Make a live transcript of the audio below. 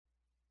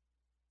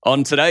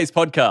On today's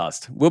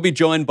podcast, we'll be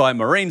joined by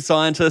marine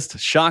scientist,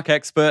 shark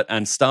expert,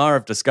 and star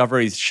of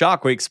Discovery's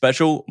Shark Week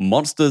special,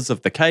 Monsters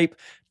of the Cape,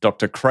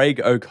 Dr.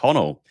 Craig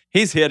O'Connell.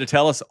 He's here to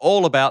tell us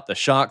all about the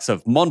sharks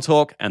of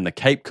Montauk and the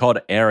Cape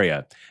Cod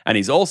area. And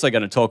he's also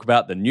going to talk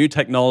about the new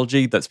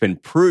technology that's been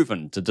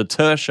proven to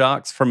deter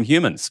sharks from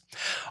humans.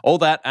 All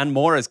that and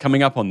more is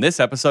coming up on this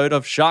episode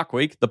of Shark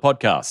Week, the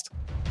podcast.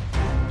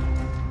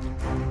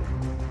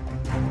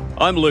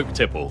 I'm Luke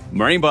Tipple,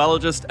 marine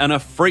biologist and a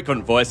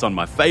frequent voice on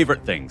my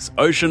favourite things,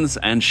 oceans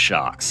and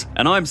sharks.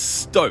 And I'm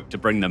stoked to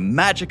bring the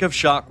magic of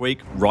Shark Week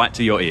right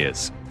to your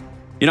ears.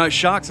 You know,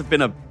 sharks have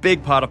been a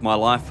big part of my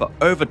life for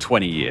over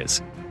 20 years.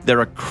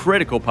 They're a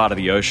critical part of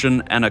the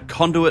ocean and a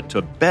conduit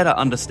to better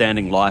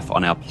understanding life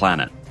on our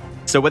planet.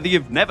 So whether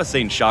you've never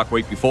seen Shark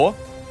Week before,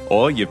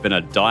 or you've been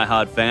a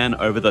diehard fan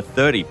over the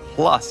 30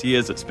 plus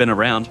years it's been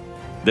around,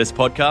 this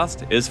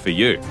podcast is for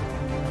you.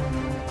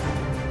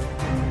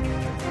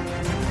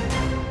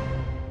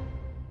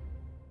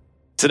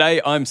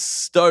 Today, I'm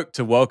stoked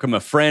to welcome a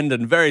friend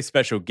and very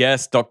special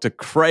guest, Dr.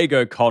 Craig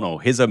O'Connell.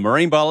 He's a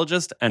marine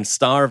biologist and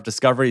star of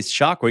Discovery's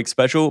Shark Week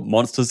special,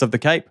 Monsters of the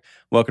Cape.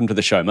 Welcome to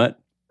the show, mate.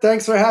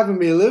 Thanks for having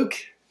me, Luke.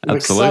 I'm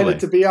excited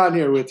to be on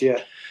here with you.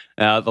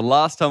 The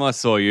last time I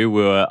saw you,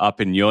 we were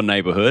up in your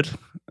neighborhood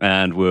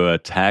and we were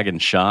tagging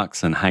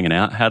sharks and hanging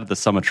out. How did the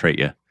summer treat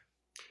you?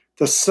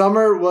 The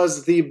summer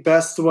was the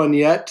best one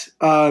yet.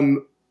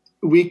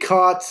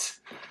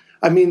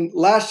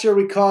 Last year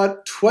we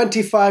caught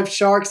 25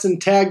 sharks and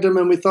tagged them,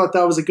 and we thought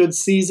that was a good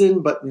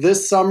season. But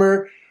this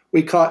summer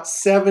we caught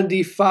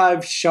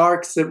 75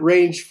 sharks that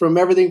ranged from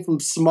everything from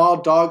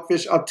small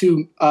dogfish up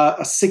to a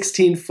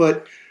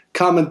 16-foot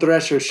common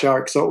thresher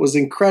shark. So it was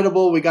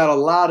incredible. We got a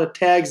lot of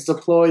tags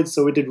deployed,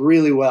 so we did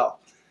really well.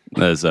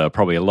 There's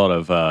probably a lot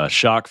of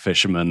shark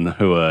fishermen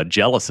who are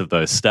jealous of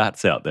those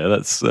stats out there.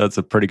 That's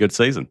a pretty good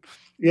season.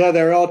 Yeah,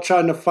 they're all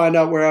trying to find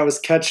out where I was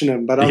catching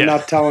them, but I'm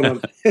not telling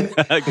them.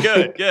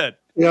 Good.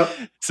 Yep.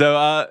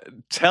 So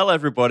tell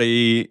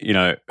everybody,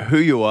 who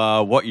you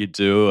are, what you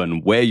do,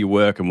 and where you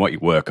work and what you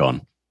work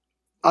on.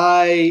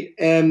 I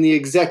am the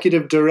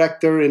executive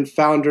director and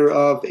founder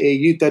of a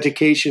youth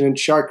education and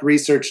shark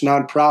research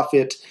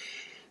nonprofit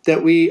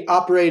that we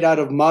operate out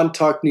of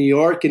Montauk, New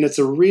York, and it's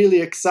a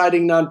really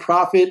exciting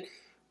nonprofit.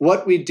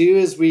 What we do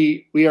is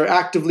we are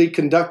actively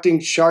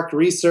conducting shark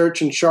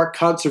research and shark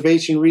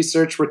conservation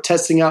research. We're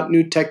testing out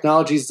new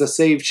technologies to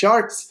save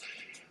sharks.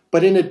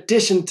 But in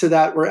addition to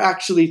that, we're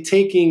actually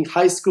taking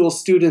high school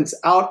students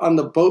out on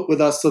the boat with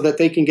us so that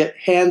they can get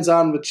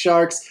hands-on with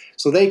sharks,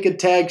 so they could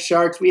tag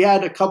sharks. We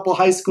had a couple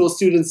high school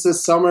students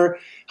this summer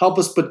help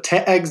us put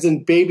tags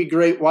in baby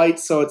great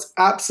whites, so it's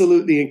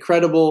absolutely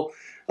incredible.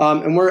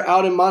 And we're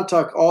out in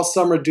Montauk all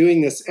summer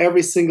doing this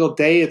every single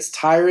day. It's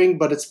tiring,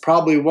 but it's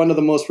probably one of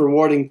the most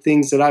rewarding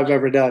things that I've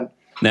ever done.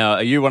 Now,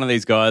 are you one of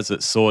these guys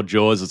that saw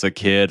Jaws as a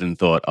kid and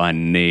thought, I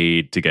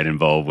need to get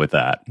involved with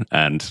that,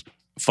 and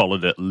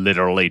followed it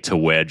literally to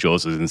where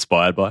Jaws was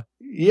inspired by?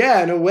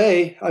 Yeah, in a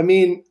way. I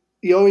mean,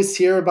 you always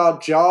hear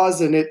about Jaws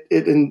and it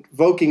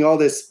invoking all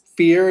this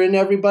fear in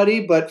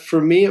everybody, but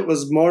for me, it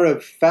was more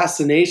of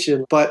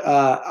fascination. But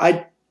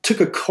I took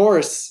a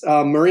course,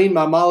 a marine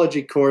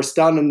mammalogy course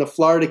down in the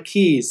Florida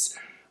Keys.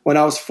 When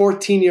I was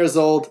 14 years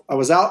old, I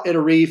was out at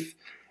a reef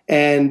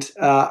and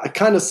I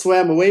kind of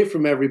swam away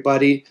from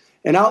everybody.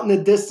 And out in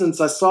the distance,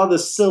 I saw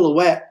this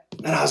silhouette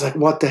and I was like,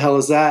 what the hell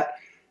is that?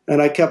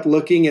 And I kept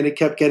looking and it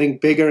kept getting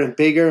bigger and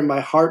bigger and my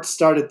heart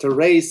started to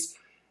race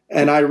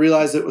and I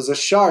realized it was a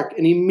shark.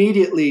 And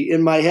immediately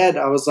in my head,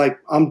 I was like,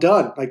 I'm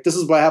done. Like, this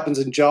is what happens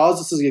in Jaws.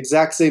 This is the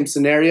exact same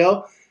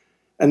scenario.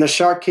 And the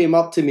shark came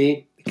up to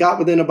me. It got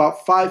within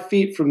about 5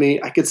 feet from me.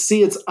 I could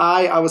see its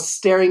eye. I was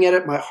staring at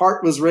it. My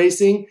heart was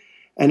racing,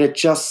 and it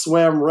just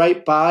swam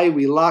right by.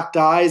 We locked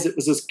eyes. It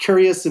was as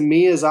curious in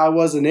me as I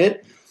was in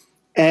it,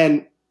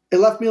 and it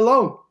left me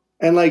alone.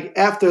 And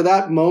after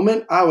that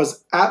moment, I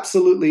was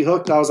absolutely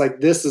hooked. I was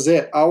like, this is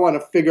it. I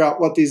want to figure out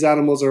what these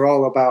animals are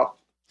all about.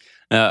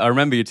 I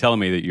remember you telling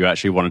me that you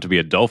actually wanted to be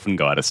a dolphin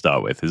guy to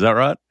start with. Is that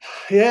right?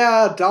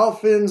 Yeah,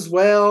 dolphins,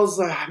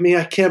 whales. I mean,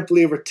 I can't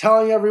believe we're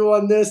telling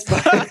everyone this,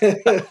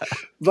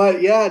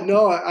 but yeah,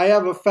 no, I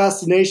have a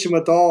fascination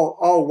with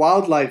all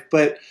wildlife.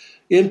 But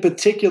in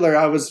particular,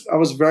 I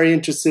was very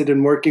interested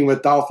in working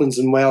with dolphins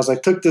and whales. I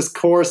took this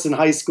course in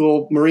high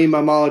school, marine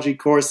mammalogy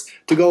course,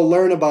 to go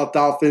learn about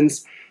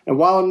dolphins. And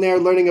while I'm there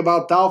learning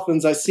about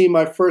dolphins, I see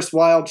my first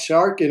wild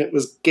shark, and it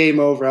was game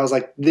over. I was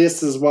like,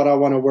 this is what I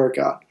want to work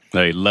on.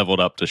 They leveled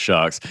up to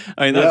sharks.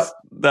 I mean,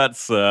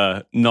 that's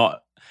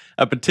not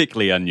a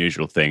particularly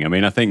unusual thing. I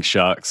mean, I think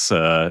sharks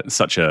are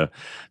such a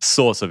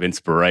source of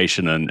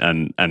inspiration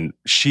and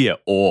sheer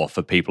awe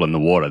for people in the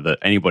water that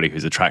anybody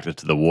who's attracted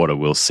to the water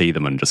will see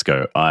them and just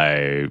go,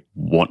 I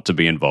want to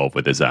be involved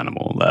with this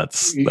animal.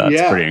 That's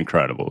pretty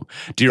incredible.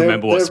 Do you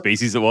remember what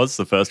species it was,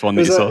 the first one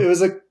that you saw? It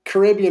was a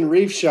Caribbean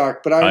reef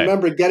shark, but I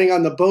remember getting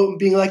on the boat and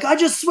being like, I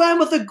just swam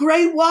with a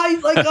great white,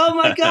 oh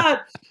my God.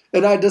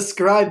 And I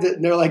described it,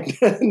 and they're like,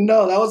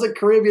 no, that was a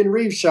Caribbean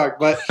reef shark.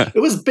 But it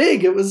was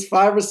big. It was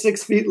 5 or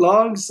 6 feet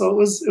long, so it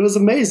was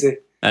amazing.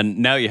 And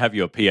now you have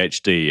your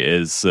PhD.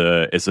 Is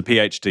the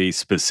PhD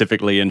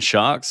specifically in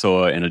sharks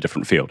or in a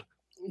different field?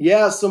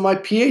 Yeah, so my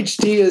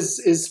PhD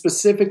is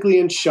specifically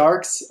in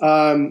sharks.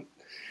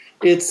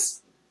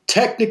 It's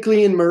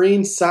technically in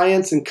marine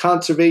science and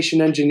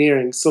conservation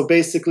engineering. So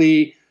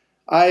basically,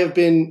 I have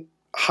been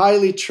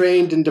highly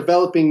trained in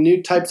developing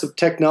new types of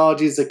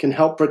technologies that can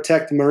help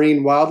protect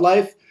marine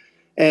wildlife.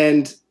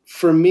 And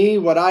for me,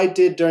 what I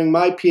did during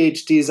my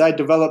PhD is I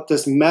developed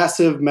this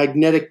massive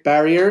magnetic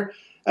barrier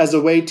as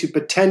a way to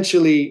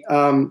potentially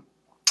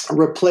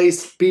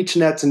replace beach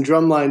nets and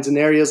drumlines in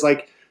areas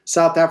like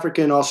South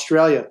Africa and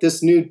Australia.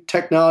 This new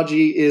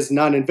technology is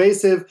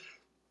non-invasive,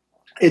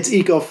 it's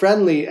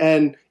eco-friendly,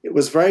 and it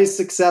was very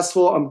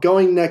successful. I'm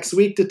going next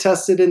week to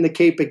test it in the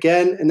Cape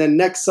again, and then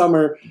next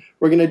summer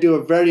we're going to do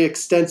a very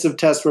extensive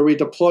test where we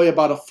deploy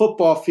about a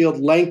football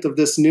field length of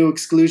this new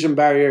exclusion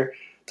barrier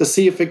to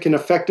see if it can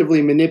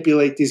effectively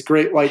manipulate these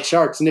great white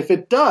sharks. And if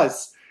it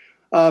does,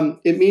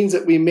 it means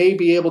that we may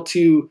be able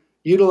to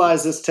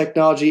utilize this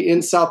technology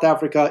in South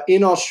Africa,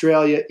 in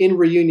Australia, in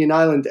Reunion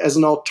Island as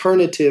an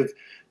alternative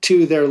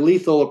to their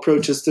lethal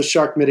approaches to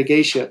shark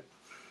mitigation.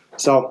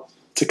 So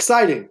it's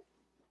exciting.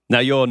 Now,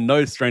 you're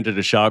no stranger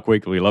to Shark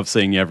Week. We love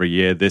seeing you every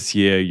year. This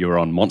year, you're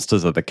on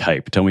Monsters of the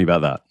Cape. Tell me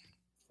about that.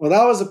 Well,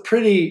 that was a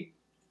pretty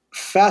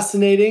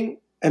fascinating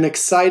and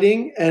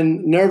exciting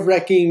and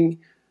nerve-wracking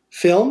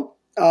film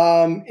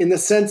in the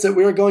sense that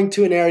we were going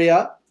to an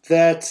area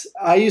that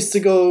I used to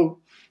go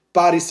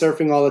body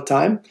surfing all the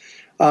time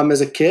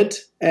as a kid.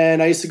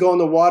 And I used to go in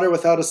the water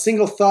without a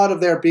single thought of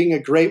there being a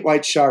great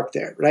white shark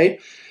there,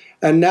 right?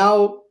 And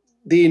now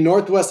the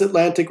Northwest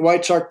Atlantic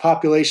white shark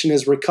population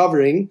is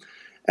recovering.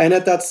 And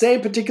at that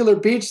same particular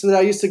beach that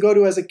I used to go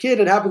to as a kid,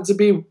 it happens to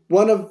be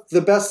one of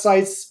the best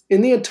sites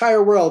in the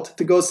entire world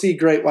to go see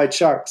great white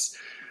sharks.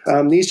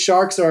 These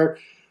sharks are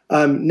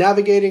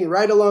navigating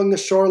right along the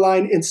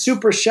shoreline in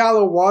super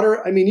shallow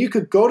water. I mean, you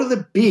could go to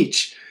the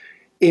beach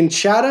in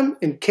Chatham,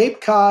 in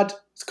Cape Cod,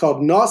 it's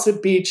called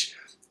Nauset Beach,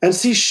 and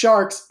see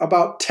sharks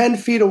about 10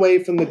 feet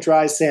away from the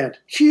dry sand.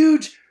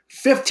 Huge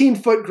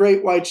 15-foot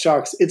great white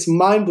sharks. It's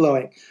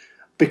mind-blowing.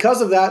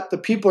 Because of that, the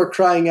people are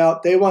crying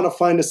out. They want to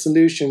find a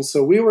solution.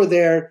 So we were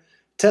there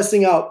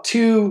testing out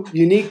two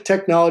unique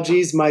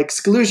technologies, my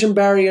exclusion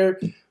barrier,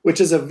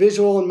 which is a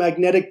visual and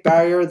magnetic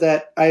barrier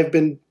that I have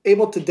been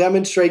able to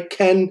demonstrate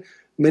can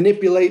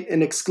manipulate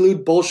and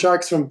exclude bull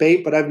sharks from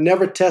bait, but I've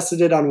never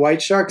tested it on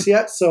white sharks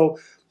yet, so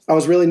I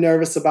was really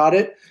nervous about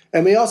it.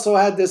 And we also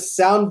had this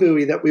sound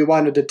buoy that we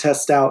wanted to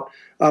test out.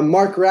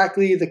 Mark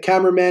Rackley, the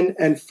cameraman,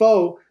 and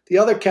Fo, the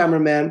other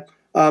cameraman,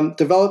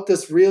 developed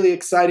this really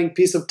exciting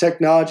piece of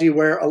technology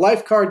where a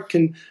lifeguard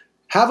can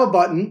have a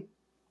button.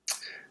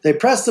 They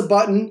press the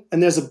button,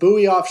 and there's a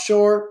buoy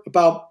offshore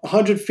about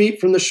 100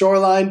 feet from the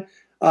shoreline,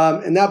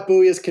 and that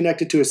buoy is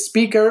connected to a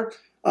speaker.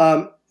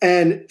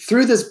 And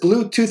through this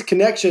Bluetooth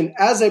connection,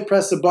 as they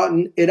press the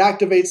button, it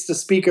activates the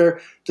speaker.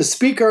 The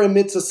speaker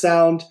emits a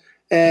sound,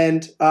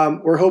 and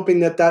we're hoping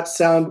that that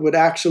sound would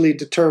actually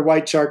deter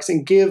white sharks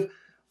and give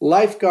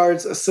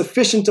lifeguards a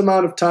sufficient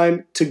amount of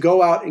time to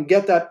go out and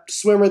get that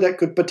swimmer that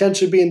could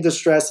potentially be in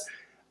distress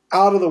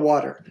out of the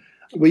water.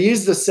 We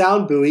used the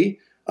sound buoy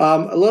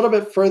a little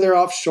bit further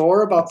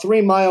offshore, about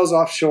 3 miles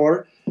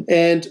offshore,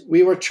 and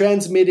we were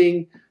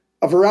transmitting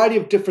a variety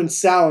of different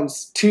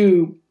sounds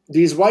to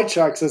these white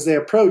sharks as they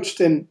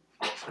approached. And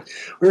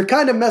we were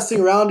kind of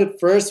messing around at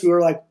first. We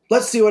were like,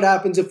 let's see what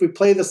happens if we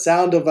play the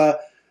sound of a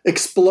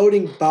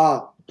exploding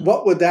bomb.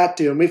 What would that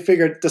do? And we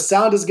figured the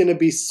sound is going to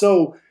be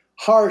so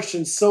harsh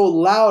and so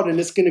loud, and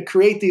it's going to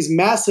create these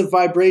massive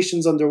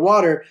vibrations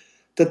underwater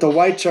that the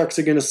white sharks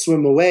are going to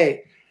swim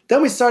away.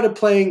 Then we started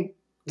playing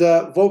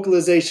the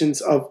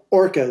vocalizations of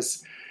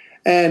orcas.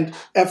 And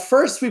at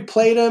first we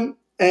played them,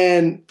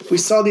 and we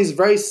saw these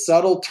very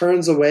subtle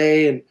turns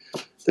away, and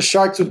the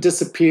sharks would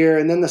disappear,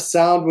 and then the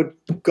sound would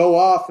go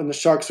off, and the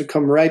sharks would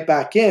come right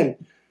back in.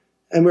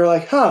 And we were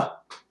like, that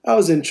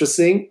was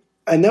interesting.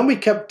 And then we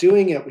kept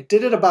doing it. We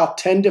did it about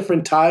 10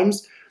 different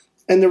times,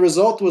 and the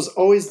result was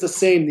always the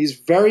same. These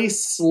very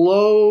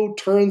slow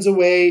turns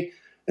away,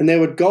 and they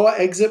would go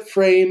exit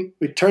frame,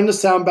 we'd turn the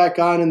sound back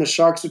on, and the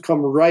sharks would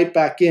come right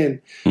back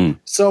in.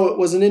 So it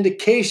was an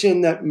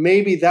indication that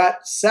maybe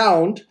that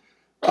sound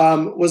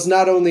was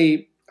not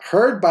only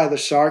heard by the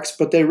sharks,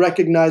 but they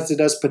recognized it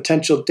as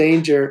potential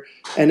danger,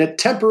 and it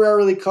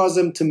temporarily caused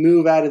them to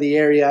move out of the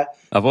area.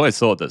 I've always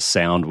thought that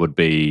sound would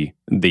be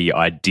the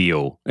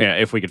ideal.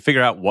 If we could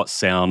figure out what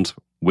sound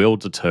will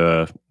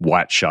deter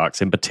white sharks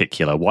in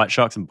particular, white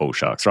sharks and bull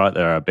sharks, right?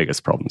 They're our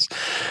biggest problems.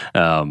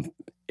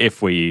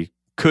 If we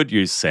could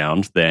use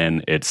sound,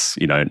 then it's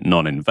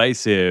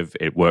non-invasive.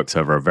 It works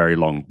over a very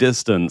long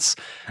distance,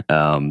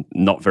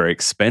 not very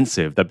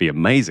expensive. That'd be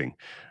amazing.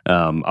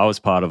 I was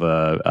part of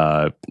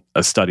a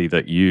study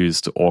that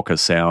used orca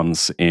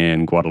sounds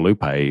in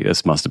Guadalupe.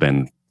 This must have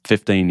been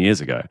 15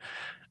 years ago.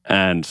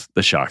 And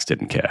the sharks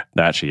didn't care.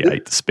 They actually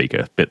ate the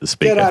speaker, bit the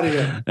speaker. Get out of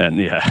here. And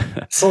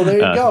yeah. So there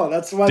you go.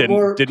 That's why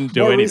didn't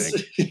do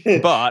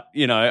anything. But,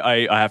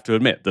 I have to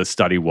admit, the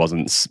study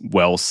wasn't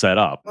well set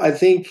up. I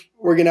think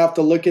we're going to have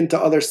to look into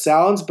other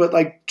sounds, but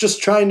like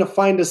just trying to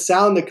find a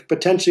sound that could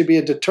potentially be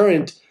a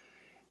deterrent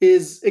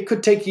it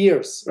could take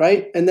years,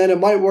 right? And then it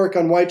might work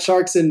on white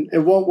sharks and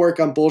it won't work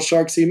on bull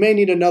sharks. So you may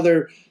need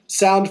another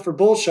sound for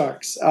bull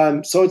sharks.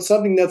 So it's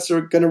something that's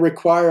going to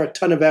require a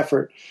ton of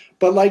effort.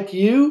 But like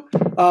you,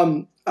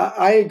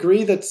 I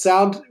agree that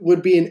sound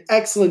would be an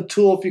excellent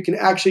tool if you can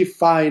actually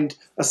find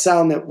a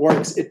sound that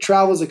works. It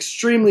travels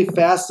extremely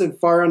fast and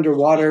far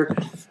underwater.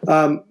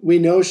 We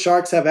know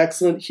sharks have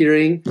excellent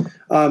hearing.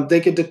 They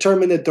can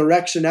determine the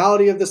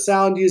directionality of the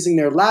sound using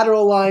their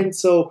lateral line.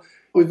 So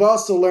we've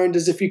also learned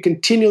is if you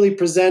continually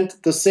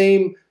present the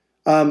same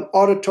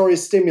auditory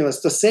stimulus,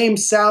 the same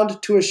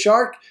sound to a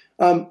shark,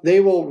 they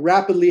will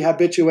rapidly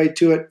habituate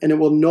to it and it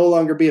will no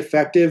longer be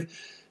effective.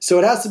 So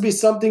it has to be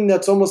something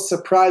that's almost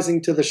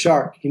surprising to the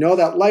shark.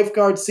 That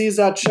lifeguard sees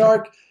that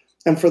shark,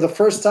 and for the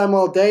first time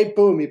all day,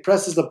 boom, he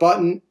presses the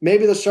button.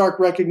 Maybe the shark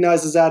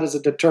recognizes that as a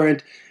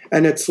deterrent,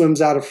 and it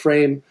swims out of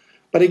frame.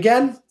 But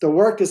again, the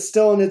work is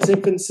still in its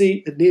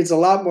infancy. It needs a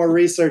lot more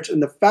research.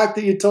 And the fact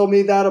that you told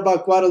me that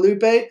about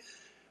Guadalupe,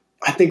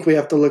 I think we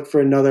have to look for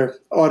another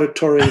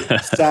auditory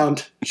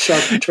sound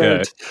shark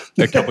deterrent.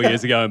 Yeah. A couple of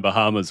years ago in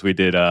Bahamas, we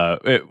did,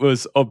 it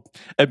was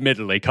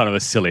admittedly kind of a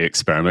silly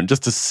experiment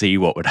just to see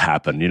what would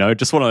happen,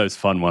 just one of those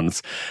fun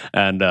ones.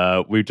 And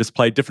we just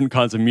played different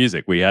kinds of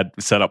music. We had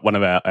set up one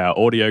of our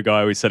audio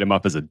guy, we set him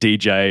up as a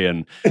DJ,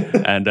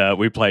 and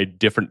we played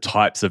different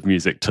types of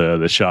music to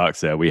the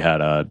sharks there. We had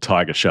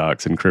tiger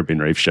sharks and Caribbean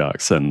reef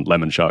sharks and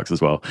lemon sharks as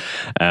well.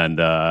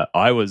 And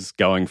I was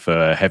going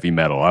for heavy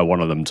metal. I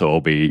wanted them to all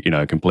be,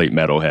 complete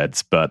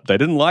metalheads, but they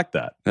didn't like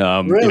that.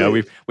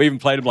 Really? We even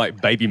played them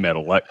like baby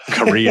metal, like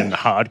Korean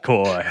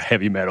hardcore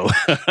heavy metal,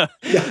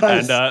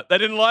 Yes. and they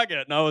didn't like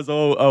it. And I was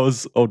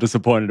all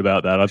disappointed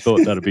about that. I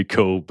thought that'd be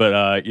cool,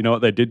 but you know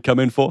what they did come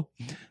in for?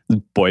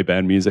 Boy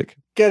band music.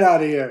 Get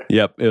out of here.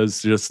 Yep, it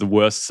was just the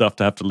worst stuff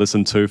to have to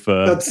listen to for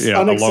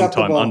a long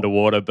time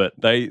underwater. But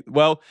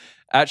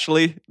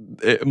actually,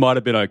 it might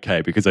have been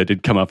okay because they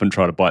did come up and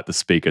try to bite the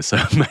speaker, so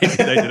maybe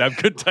they did have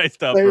good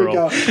taste after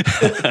all.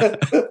 There you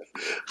go.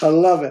 I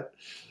love it.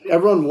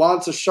 Everyone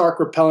wants a shark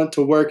repellent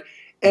to work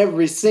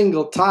every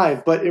single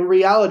time, but in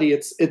reality,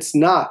 it's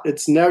not.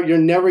 You're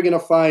never going to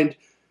find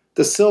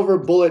the silver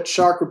bullet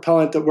shark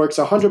repellent that works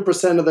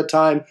 100% of the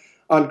time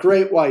on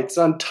great whites,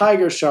 on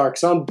tiger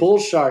sharks, on bull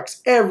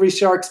sharks. Every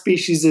shark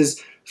species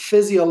is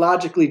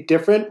physiologically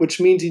different, which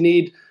means you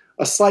need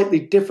a slightly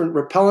different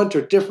repellent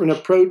or different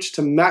approach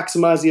to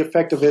maximize the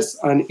effectiveness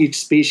on each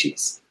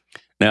species.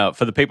 Now,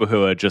 for the people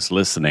who are just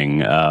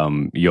listening,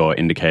 you're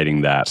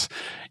indicating that,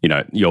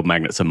 your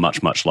magnets are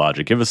much, much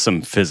larger. Give us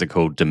some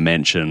physical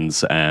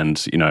dimensions and,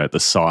 the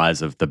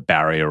size of the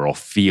barrier or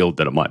field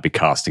that it might be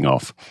casting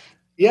off.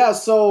 Yeah,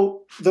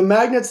 so the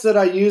magnets that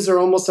I use are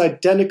almost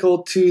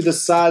identical to the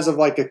size of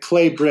like a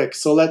clay brick.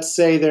 So let's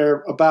say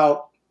they're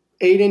about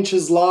 8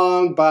 inches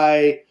long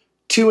by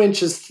 2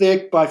 inches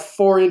thick by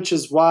 4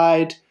 inches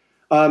wide.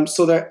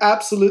 So they're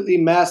absolutely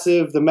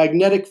massive. The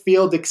magnetic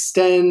field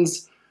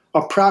extends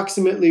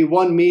approximately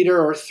 1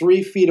 meter or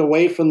 3 feet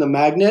away from the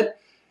magnet.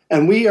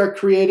 And we are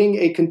creating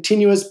a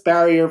continuous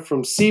barrier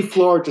from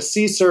seafloor to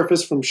sea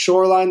surface, from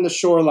shoreline to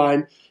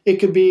shoreline. It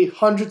could be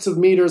hundreds of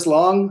meters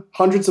long,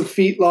 hundreds of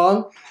feet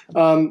long.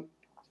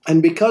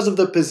 And because of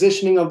the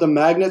positioning of the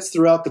magnets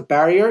throughout the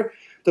barrier,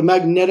 the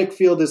magnetic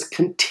field is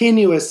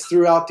continuous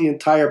throughout the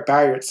entire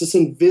barrier. It's this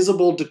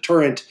invisible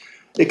deterrent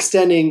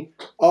extending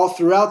all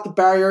throughout the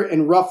barrier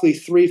and roughly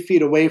 3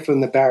 feet away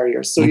from the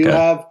barrier. So you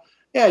have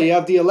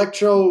the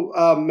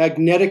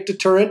electromagnetic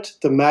deterrent,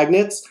 the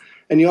magnets,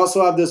 and you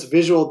also have this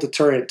visual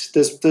deterrent,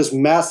 this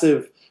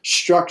massive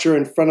structure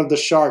in front of the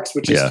sharks,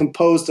 which is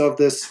composed of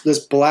this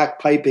black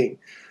piping.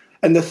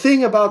 And the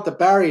thing about the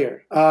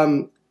barrier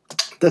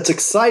that's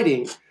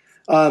exciting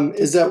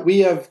is that we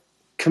have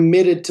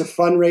committed to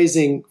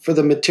fundraising for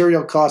the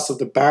material costs of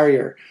the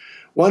barrier.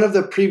 One of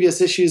the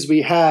previous issues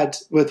we had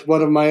with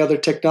one of my other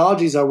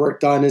technologies I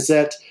worked on is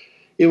that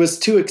it was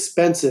too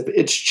expensive.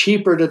 It's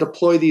cheaper to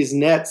deploy these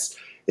nets.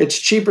 It's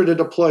cheaper to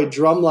deploy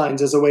drum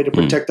lines as a way to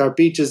protect our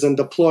beaches and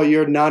deploy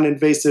your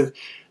non-invasive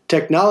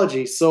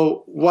technology.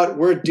 So what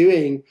we're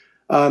doing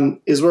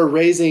is we're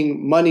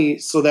raising money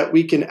so that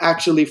we can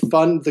actually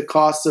fund the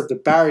costs of the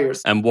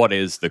barriers. And what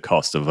is the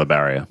cost of a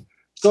barrier?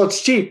 So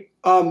it's cheap.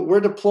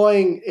 We're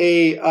deploying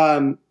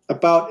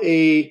about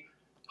a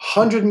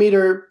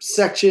 100-meter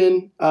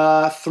section,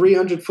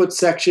 300-foot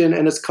section,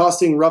 and it's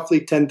costing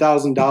roughly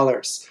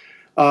 $10,000.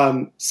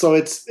 So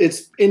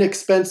it's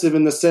inexpensive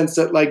in the sense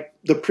that like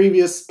the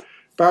previous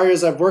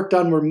barriers I've worked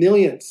on were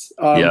millions.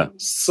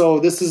 So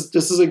this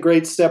is a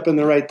great step in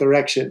the right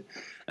direction.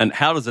 And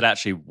how does it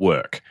actually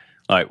work?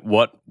 Like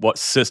what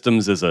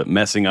systems is it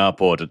messing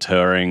up or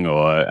deterring,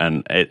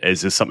 and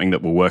is this something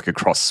that will work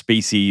across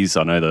species?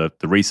 I know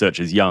the research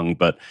is young,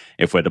 but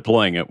if we're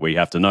deploying it, we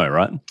have to know,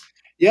 right?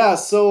 Yeah,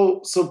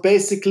 so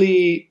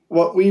basically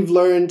what we've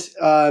learned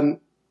and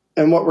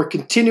what we're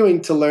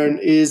continuing to learn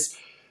is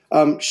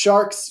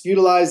sharks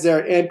utilize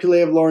their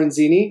ampullae of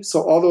Lorenzini,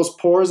 so all those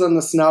pores on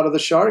the snout of the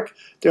shark,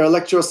 their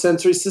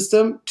electrosensory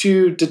system,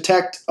 to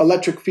detect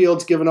electric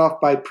fields given off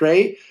by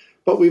prey.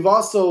 But we've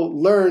also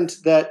learned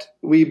that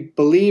we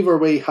believe, or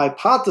we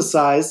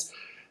hypothesize,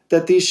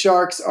 that these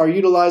sharks are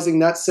utilizing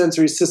that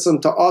sensory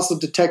system to also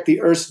detect the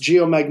Earth's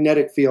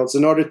geomagnetic fields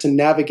in order to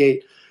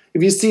navigate.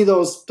 If you see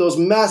those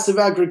massive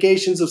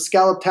aggregations of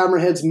scalloped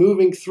hammerheads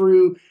moving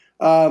through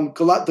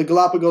the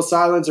Galapagos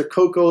Islands or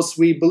Cocos,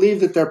 we believe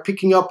that they're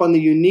picking up on the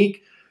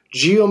unique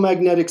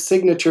geomagnetic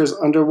signatures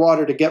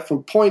underwater to get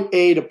from point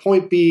A to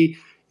point B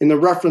in the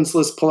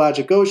referenceless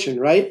pelagic ocean,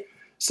 right?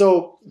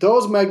 So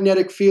those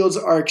magnetic fields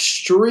are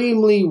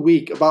extremely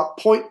weak, about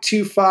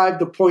 0.25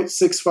 to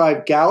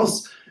 0.65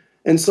 Gauss.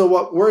 And so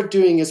what we're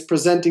doing is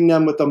presenting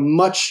them with a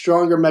much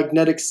stronger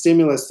magnetic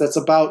stimulus that's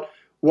about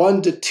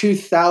 1 to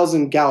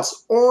 2,000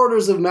 Gauss,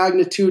 orders of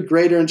magnitude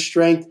greater in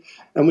strength.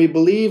 And we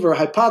believe or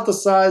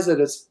hypothesize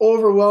that it's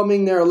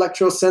overwhelming their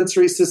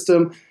electrosensory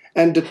system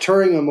and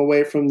deterring them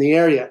away from the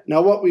area.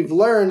 Now, what we've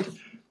learned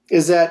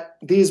is that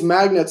these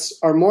magnets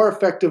are more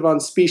effective on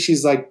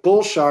species like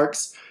bull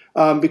sharks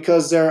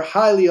because they're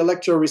highly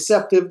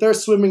electroreceptive. They're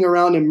swimming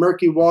around in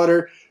murky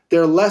water.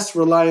 They're less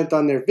reliant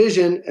on their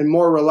vision and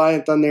more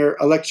reliant on their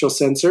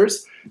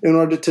electrosensors in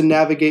order to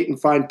navigate and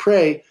find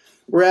prey.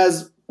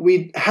 Whereas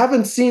we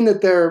haven't seen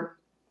that they're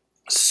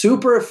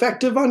super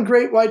effective on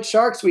great white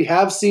sharks. We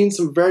have seen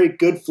some very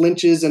good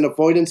flinches and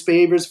avoidance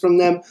behaviors from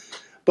them.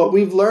 But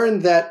we've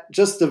learned that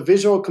just the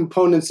visual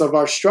components of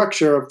our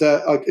structure, of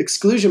the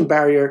exclusion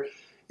barrier,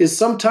 is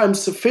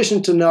sometimes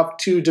sufficient enough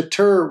to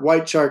deter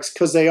white sharks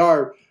because they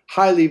are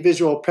highly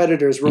visual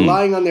predators,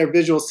 relying on their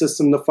visual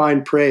system to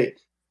find prey.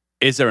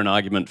 Is there an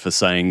argument for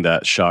saying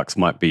that sharks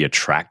might be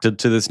attracted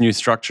to this new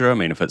structure? I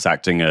mean, if it's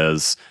acting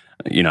as,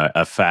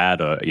 a FAD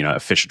or, a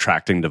fish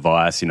attracting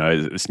device,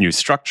 this new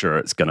structure,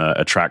 it's going to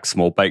attract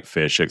small bait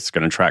fish, it's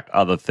going to attract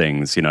other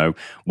things,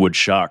 would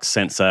sharks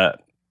sense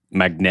that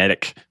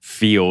magnetic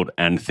field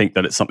and think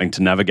that it's something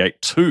to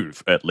navigate to,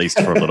 at least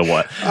for a little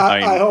while?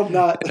 I hope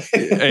not.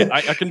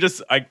 I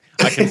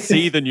can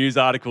see the news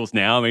articles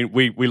now. I mean,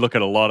 we look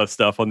at a lot of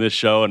stuff on this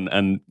show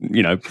and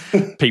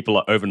people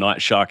are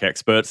overnight shark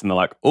experts and they're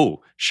like,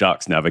 oh,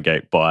 sharks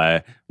navigate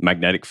by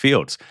magnetic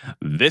fields.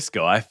 This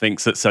guy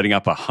thinks that setting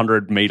up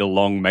 100-meter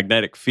long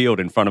magnetic field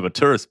in front of a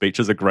tourist beach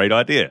is a great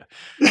idea.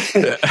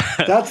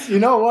 That's,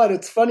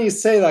 it's funny you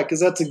say that because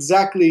that's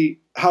exactly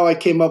how I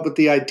came up with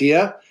the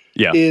idea.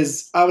 Yeah.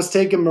 Is I was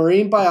taking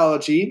marine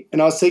biology and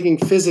I was taking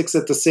physics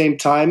at the same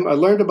time. I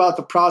learned about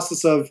the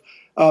process of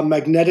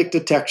magnetic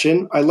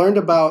detection. I learned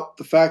about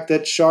the fact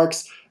that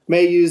sharks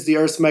may use the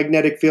Earth's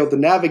magnetic field to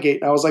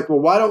navigate. And I was like, well,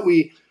 why don't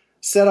we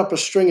set up a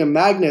string of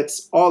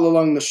magnets all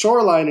along the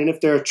shoreline? And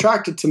if they're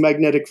attracted to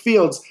magnetic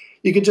fields,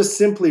 you could just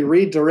simply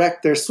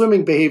redirect their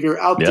swimming behavior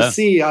out to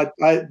sea.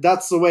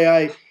 That's the way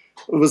I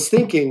was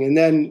thinking. And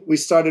then we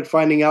started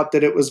finding out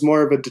that it was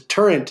more of a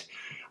deterrent.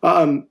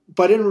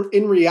 But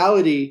in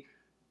reality,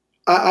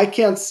 I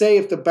can't say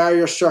if the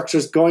barrier structure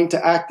is going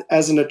to act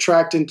as an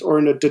attractant or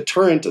a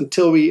deterrent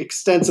until we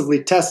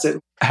extensively test it.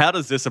 How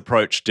does this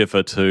approach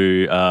differ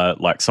to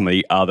like some of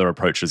the other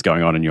approaches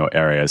going on in your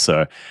area?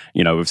 So,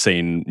 we've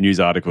seen news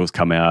articles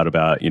come out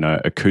about,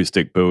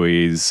 acoustic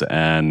buoys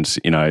and,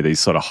 these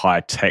sort of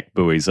high-tech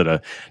buoys that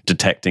are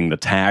detecting the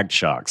tagged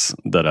sharks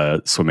that are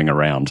swimming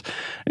around.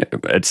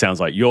 It sounds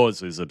like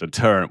yours is a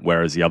deterrent,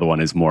 whereas the other one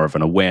is more of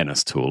an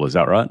awareness tool. Is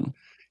that right?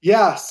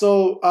 Yeah,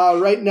 so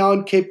right now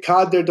in Cape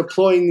Cod, they're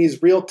deploying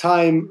these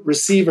real-time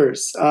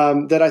receivers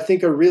that I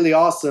think are really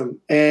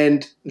awesome.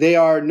 And they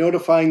are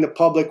notifying the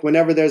public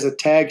whenever there's a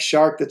tagged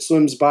shark that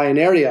swims by an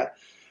area.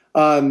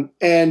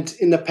 And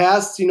in the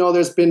past,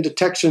 there's been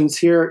detections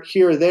here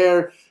or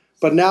there.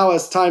 But now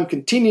as time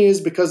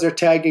continues, because they're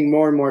tagging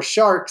more and more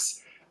sharks,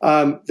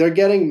 they're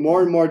getting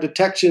more and more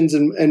detections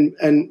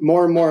and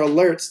more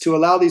alerts to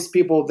allow these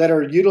people that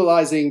are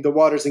utilizing the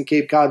waters in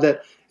Cape Cod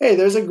that, hey,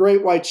 there's a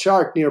great white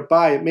shark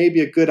nearby. It may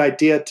be a good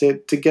idea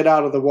to get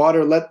out of the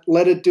water, let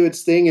it do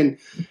its thing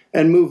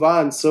and move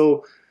on.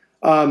 So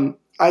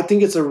I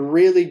think it's a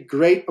really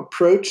great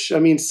approach. I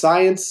mean,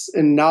 science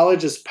and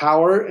knowledge is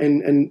power,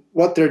 and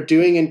what they're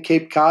doing in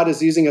Cape Cod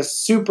is using a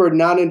super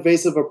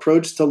non-invasive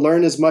approach to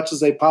learn as much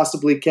as they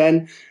possibly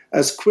can,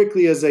 as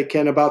quickly as they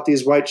can about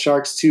these white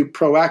sharks to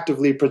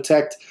proactively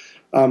protect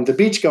the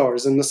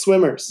beachgoers and the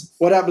swimmers.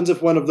 What happens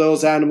if one of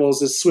those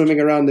animals is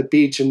swimming around the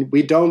beach and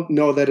we don't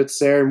know that it's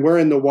there and we're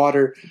in the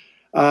water?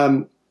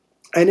 And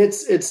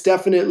it's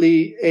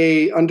definitely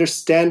a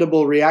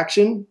understandable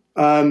reaction.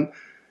 But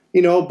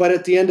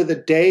at the end of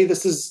the day,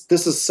 this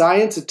is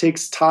science. It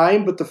takes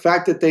time. But the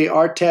fact that they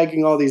are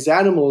tagging all these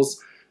animals,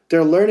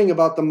 they're learning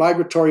about the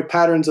migratory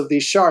patterns of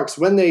these sharks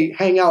when they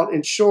hang out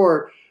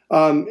inshore.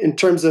 In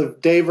terms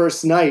of day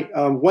versus night,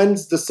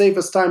 when's the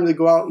safest time to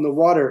go out in the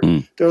water?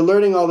 They're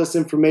learning all this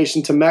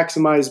information to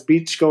maximize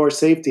beachgoer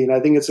safety, and I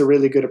think it's a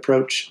really good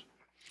approach.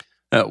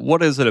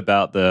 What is it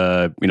about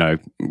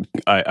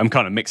I'm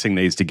kind of mixing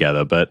these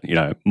together, but,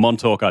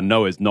 Montauk I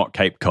know is not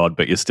Cape Cod,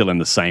 but you're still in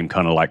the same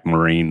kind of like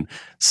marine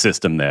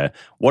system there.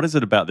 What is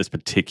it about this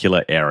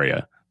particular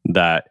area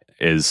that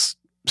is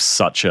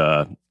such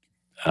a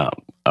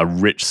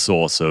rich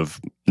source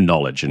of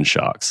knowledge in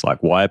sharks?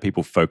 Like, why are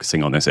people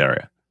focusing on this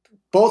area?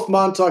 Both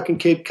Montauk and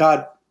Cape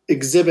Cod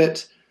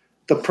exhibit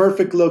the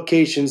perfect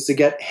locations to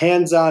get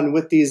hands-on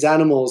with these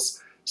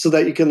animals so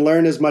that you can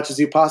learn as much as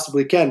you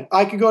possibly can.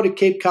 I could go to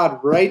Cape Cod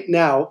right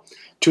now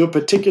to a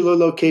particular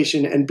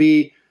location and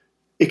be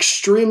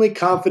extremely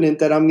confident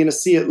that I'm going to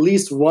see at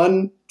least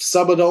one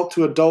subadult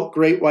to adult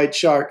great white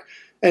shark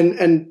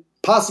and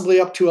possibly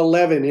up to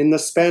 11 in the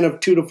span of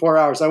 2 to 4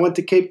 hours. I went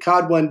to Cape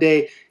Cod one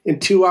day. In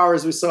 2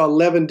 hours, we saw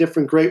 11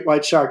 different great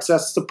white sharks.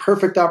 That's the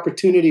perfect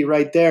opportunity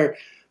right there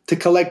to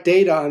collect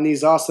data on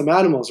these awesome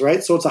animals,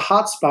 right? So it's a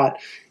hot spot.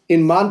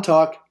 In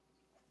Montauk,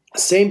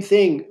 same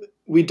thing.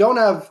 We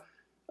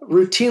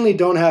routinely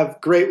don't have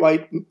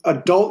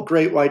adult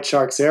great white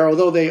sharks there,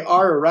 although they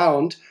are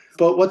around.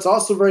 But what's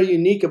also very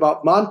unique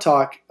about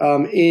Montauk,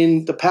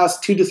 in the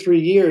past 2 to 3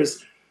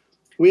 years,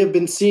 we have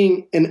been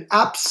seeing an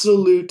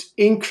absolute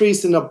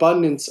increase in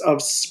abundance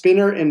of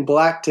spinner and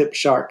blacktip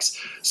sharks.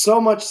 So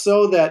much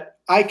so that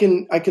I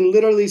can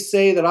literally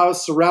say that I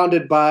was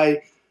surrounded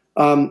by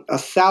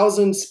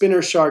 1,000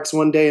 spinner sharks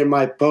one day in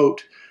my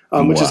boat,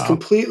 which is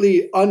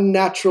completely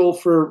unnatural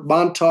for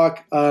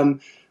Montauk.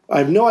 I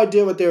have no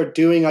idea what they were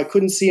doing. I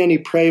couldn't see any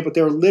prey, but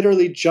they were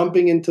literally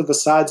jumping into the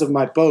sides of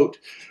my boat.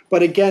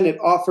 But again, it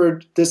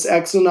offered this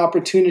excellent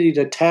opportunity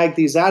to tag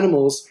these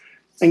animals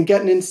and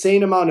get an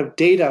insane amount of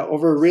data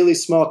over a really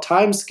small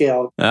time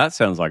scale. That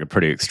sounds like a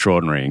pretty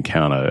extraordinary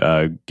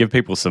encounter. Give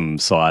people some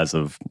size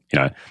of,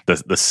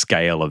 the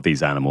scale of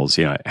these animals.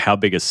 How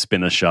big are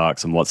spinner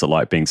sharks and what's it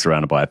like being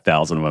surrounded by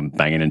 1,000 of them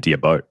banging into your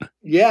boat?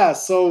 Yeah,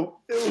 so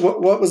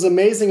what was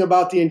amazing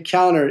about the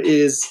encounter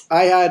is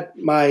I had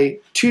my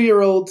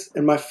 2-year-old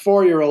and my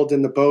 4-year-old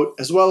in the boat,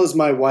 as well as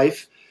my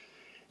wife.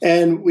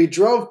 And we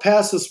drove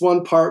past this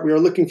one part. We were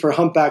looking for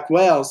humpback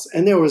whales,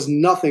 and there was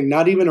nothing,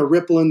 not even a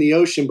ripple in the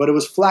ocean, but it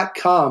was flat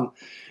calm.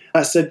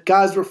 I said,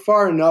 guys, we're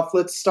far enough.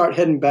 Let's start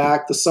heading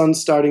back. The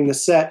sun's starting to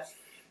set.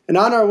 And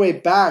on our way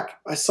back,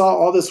 I saw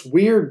all this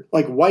weird,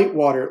 like white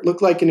water. It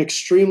looked like an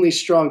extremely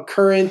strong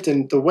current,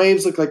 and the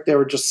waves looked like they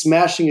were just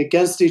smashing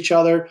against each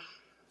other.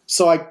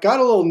 So I got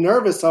a little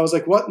nervous. I was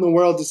like, what in the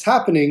world is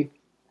happening?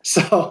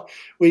 So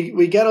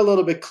we get a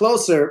little bit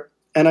closer,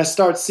 and I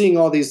start seeing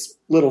all these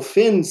little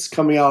fins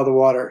coming out of the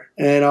water.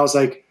 And I was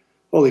like,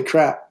 holy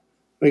crap.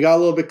 We got a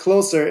little bit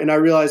closer, and I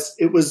realized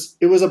it was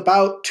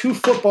about 2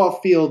 football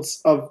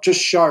fields of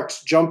just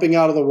sharks jumping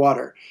out of the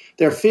water.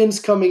 Their fins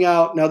coming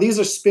out. Now, these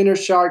are spinner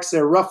sharks.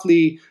 They're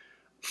roughly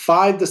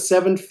 5 to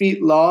 7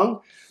 feet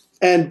long.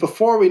 And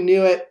before we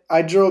knew it,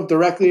 I drove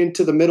directly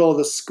into the middle of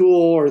the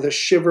school or the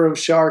shiver of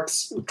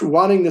sharks,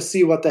 wanting to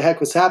see what the heck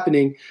was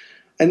happening.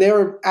 And they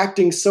were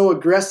acting so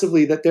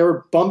aggressively that they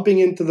were bumping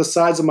into the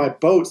sides of my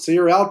boat. So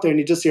you're out there and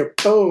you just hear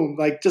boom,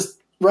 like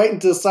just right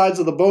into the sides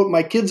of the boat.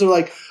 My kids are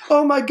like,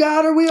 oh my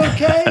God, are we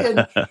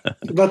okay?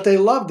 But they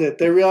loved it.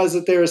 They realized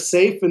that they were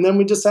safe. And then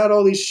we just had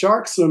all these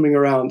sharks swimming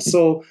around.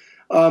 So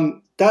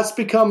that's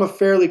become a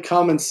fairly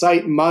common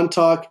sight in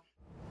Montauk.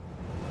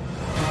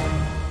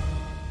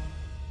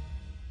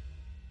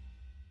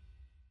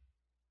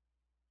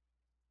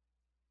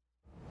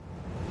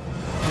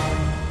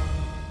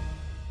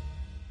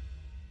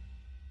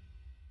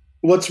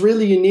 What's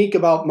really unique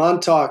about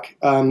Montauk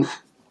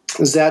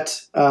is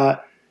that,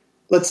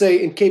 let's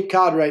say in Cape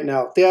Cod right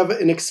now, they have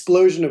an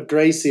explosion of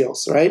gray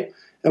seals, right?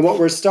 And what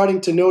we're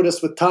starting to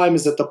notice with time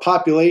is that the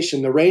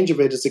population, the range of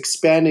it is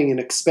expanding and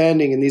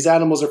expanding, and these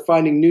animals are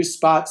finding new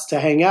spots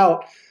to hang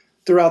out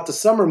throughout the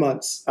summer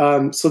months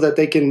so that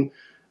they can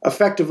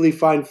effectively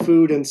find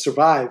food and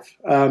survive.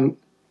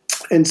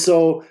 And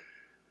so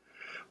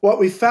what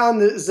we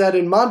found is that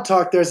in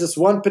Montauk, there's this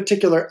one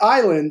particular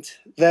island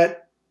that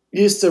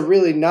used to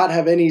really not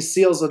have any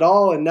seals at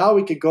all, and now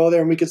we could go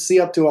there and we could see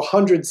up to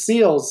 100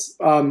 seals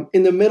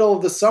in the middle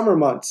of the summer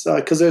months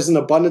because there's an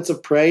abundance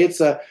of prey. It's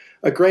a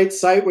great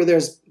site where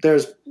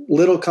there's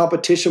little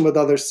competition with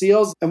other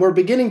seals, and we're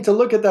beginning to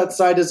look at that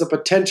site as a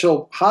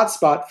potential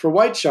hotspot for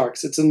white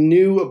sharks. It's a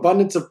new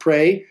abundance of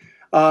prey,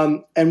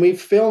 and we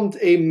filmed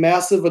a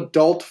massive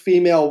adult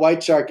female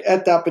white shark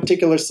at that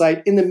particular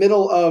site in the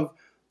middle of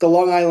the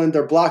Long Island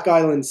or Block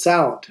Island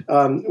Sound,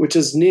 which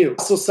is new.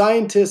 So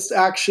scientists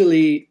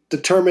actually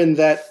determined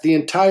that the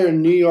entire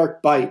New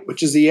York Bight,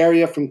 which is the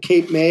area from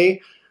Cape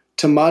May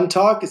to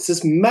Montauk, it's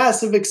this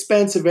massive,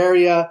 expansive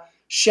area,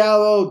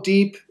 shallow,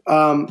 deep,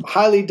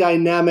 highly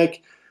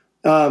dynamic.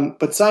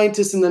 But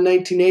scientists in the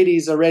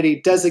 1980s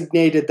already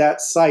designated that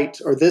site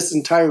or this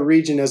entire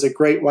region as a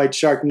great white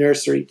shark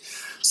nursery.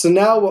 So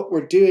now what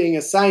we're doing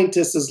as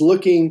scientists is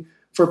looking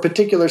for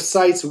particular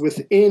sites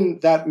within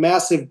that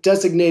massive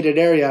designated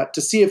area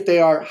to see if they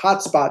are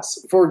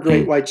hotspots for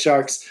great white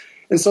sharks.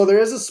 And so there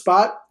is a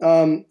spot,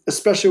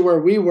 especially where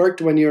we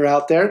worked when you were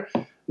out there,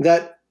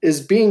 that is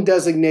being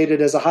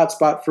designated as a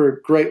hotspot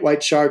for great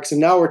white sharks,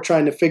 and now we're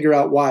trying to figure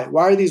out why.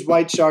 Why are these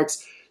white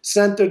sharks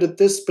centered at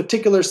this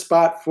particular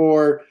spot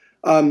for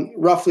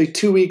roughly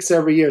 2 weeks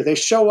every year? They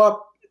show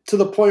up to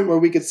the point where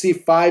we could see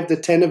 5 to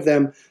 10 of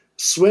them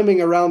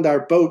swimming around our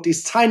boat,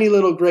 these tiny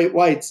little great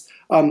whites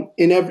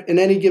in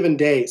any given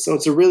day. So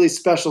it's a really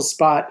special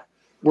spot.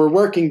 We're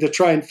working to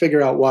try and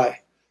figure out why.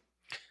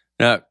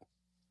 Now,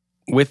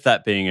 with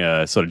that being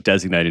a sort of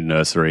designated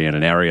nursery and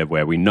an area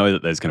where we know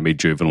that there's going to be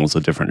juveniles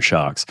of different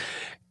sharks,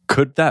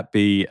 could that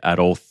be at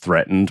all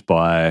threatened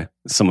by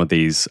some of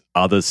these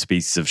other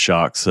species of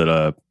sharks that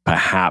are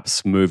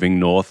perhaps moving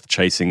north,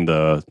 chasing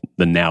the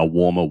now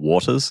warmer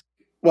waters?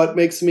 What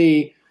makes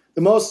me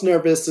the most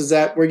nervous is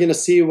that we're going to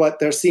see what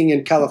they're seeing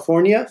in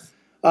California,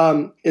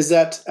 is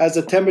that as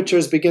the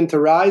temperatures begin to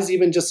rise,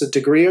 even just a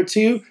degree or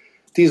two,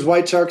 these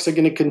white sharks are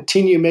going to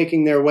continue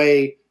making their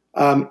way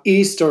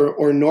east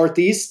or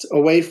northeast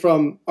away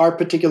from our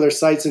particular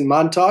sites in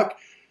Montauk,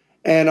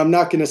 and I'm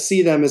not going to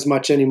see them as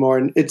much anymore.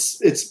 And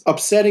it's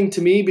upsetting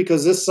to me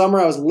because this summer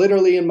I was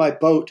literally in my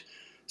boat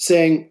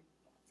saying,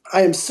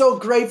 I am so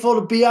grateful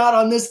to be out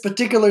on this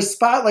particular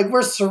spot. Like,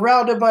 we're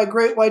surrounded by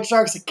great white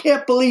sharks. I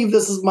can't believe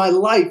this is my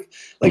life.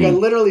 Like, I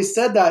literally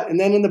said that. And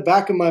then in the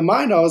back of my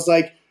mind, I was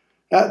like,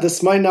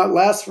 this might not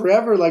last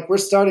forever. Like, we're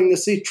starting to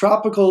see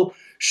tropical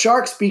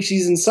shark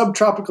species and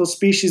subtropical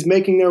species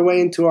making their way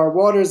into our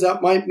waters.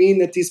 That might mean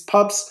that these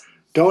pups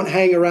don't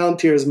hang around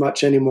here as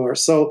much anymore.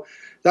 So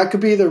that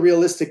could be the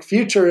realistic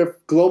future.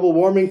 If global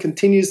warming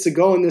continues to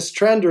go in this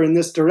trend or in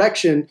this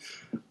direction,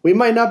 we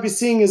might not be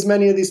seeing as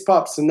many of these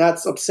pups, and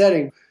that's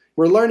upsetting.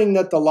 We're learning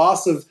that the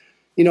loss of,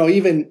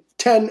 even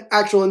 10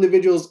 actual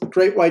individuals,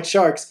 great white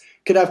sharks,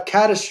 could have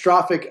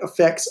catastrophic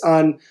effects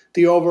on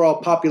the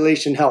overall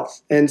population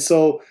health. And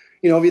so,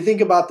 if you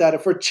think about that,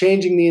 if we're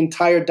changing the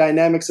entire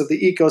dynamics of the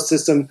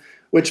ecosystem,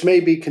 which may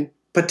be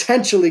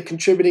potentially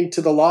contributing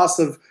to the loss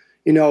of,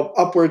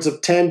 upwards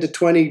of 10 to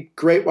 20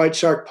 great white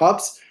shark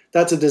pups,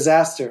 that's a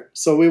disaster.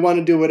 So we want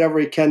to do whatever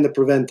we can to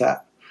prevent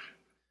that.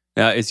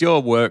 Now, is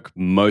your work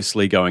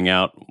mostly going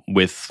out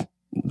with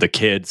the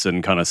kids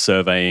and kind of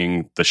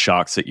surveying the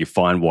sharks that you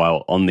find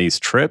while on these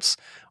trips?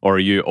 Or are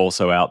you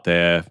also out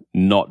there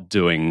not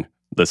doing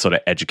the sort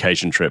of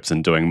education trips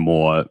and doing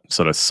more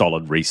sort of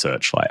solid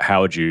research? Like,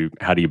 how do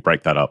you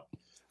break that up?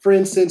 For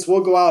instance,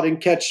 we'll go out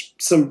and catch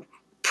some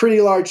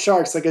pretty large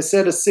sharks. Like I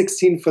said, a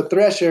 16-foot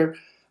thresher,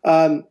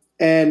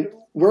 and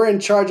we're in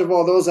charge of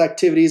all those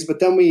activities.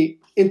 But then we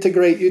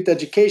integrate youth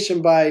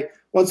education by,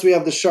 once we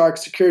have the shark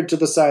secured to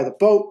the side of the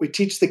boat, we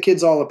teach the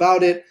kids all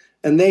about it,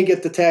 and they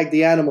get to tag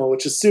the animal,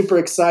 which is super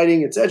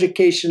exciting. It's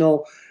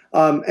educational,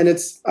 and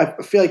I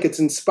feel like it's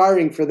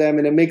inspiring for them,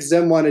 and it makes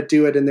them want to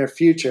do it in their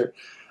future.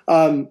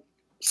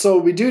 So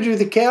we do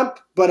the camp,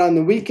 but on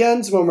the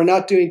weekends when we're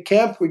not doing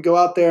camp, we go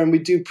out there and we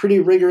do pretty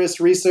rigorous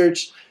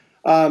research.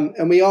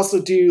 And we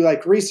also do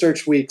like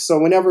research weeks. So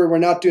whenever we're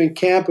not doing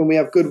camp and we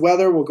have good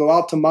weather, we'll go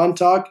out to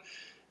Montauk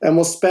and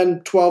we'll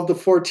spend 12 to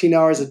 14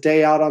 hours a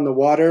day out on the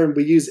water. And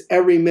we use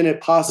every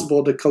minute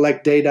possible to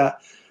collect data.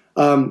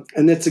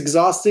 And it's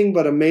exhausting,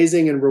 but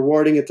amazing and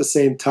rewarding at the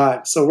same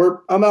time.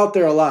 So I'm out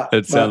there a lot.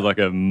 It sounds like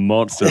a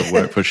monster of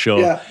work for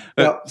sure.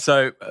 Yeah.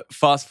 So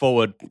fast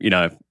forward,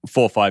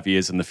 4 or 5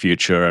 years in the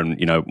future, and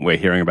we're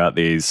hearing about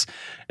these,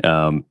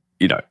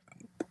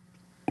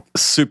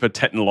 super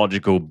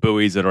technological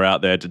buoys that are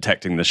out there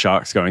detecting the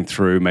sharks going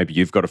through. Maybe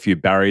you've got a few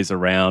barriers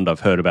around. I've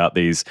heard about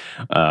these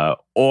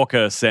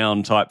orca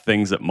sound type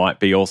things that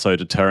might be also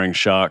deterring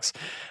sharks.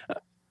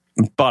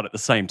 But at the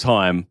same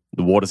time,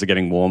 the waters are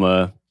getting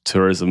warmer.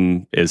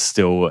 Tourism is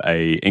still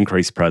a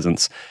increased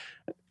presence.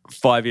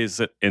 5 years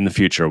in the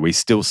future, are we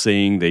still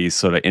seeing these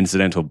sort of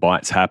incidental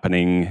bites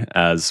happening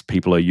as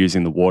people are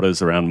using the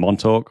waters around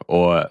Montauk,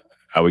 or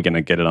are we going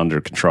to get it under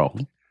control?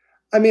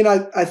 I mean,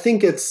 I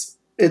think it's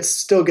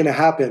still going to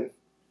happen.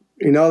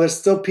 There's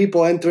still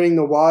people entering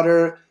the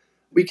water.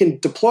 We can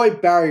deploy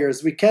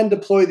barriers. We can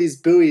deploy these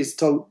buoys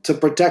to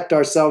protect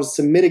ourselves,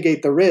 to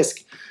mitigate the risk.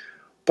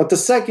 But the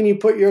second you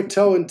put your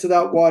toe into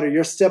that water,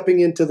 you're stepping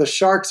into the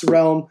shark's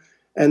realm,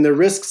 and the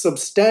risk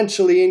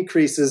substantially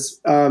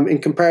increases in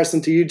comparison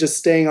to you just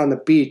staying on the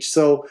beach.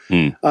 So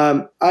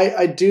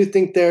I do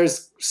think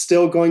there's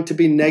still going to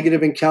be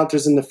negative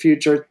encounters in the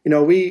future.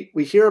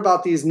 We hear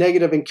about these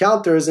negative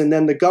encounters, and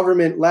then the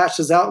government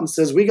lashes out and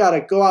says, we got to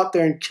go out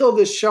there and kill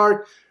this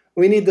shark.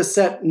 We need to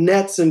set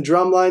nets and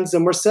drum lines,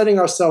 and we're setting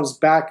ourselves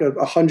back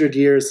 100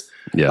 years.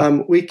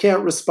 Yeah. We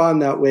can't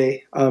respond that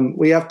way.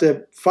 We have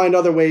to find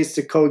other ways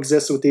to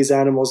coexist with these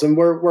animals, and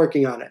we're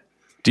working on it.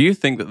 Do you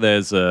think that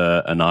there's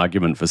an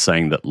argument for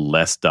saying that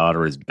less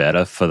data is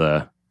better for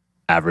the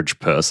average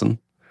person?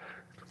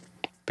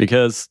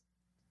 Because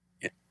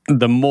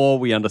the more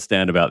we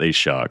understand about these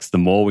sharks, the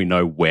more we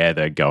know where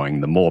they're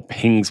going, the more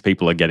pings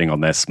people are getting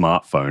on their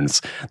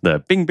smartphones, the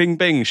bing, bing,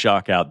 bing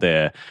shark out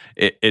there,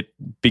 it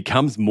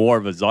becomes more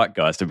of a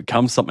zeitgeist. It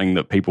becomes something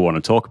that people want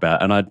to talk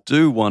about. And I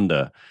do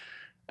wonder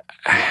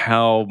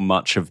how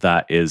much of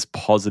that is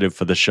positive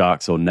for the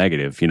sharks or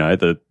negative.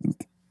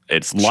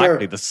 it's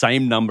likely the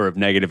same number of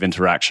negative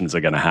interactions are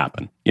going to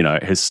happen.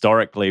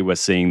 Historically, we're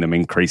seeing them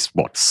increase,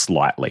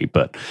 slightly,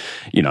 but,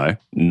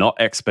 not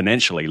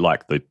exponentially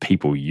like the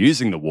people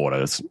using the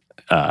waters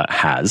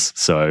has.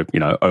 So,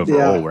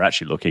 overall, we're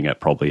actually looking at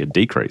probably a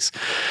decrease.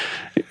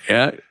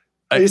 Yeah.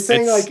 Are you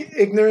saying like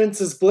ignorance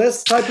is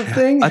bliss type of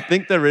thing? I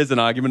think there is an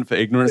argument for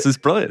ignorance is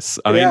bliss.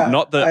 I mean,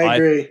 not that I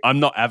agree. I'm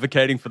not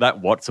advocating for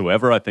that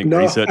whatsoever. I think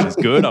research is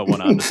good. I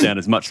want to understand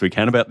as much as we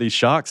can about these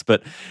sharks,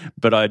 but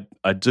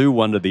I do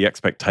wonder the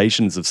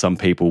expectations of some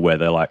people where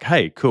they're like,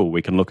 hey, cool,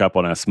 we can look up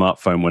on our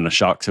smartphone when a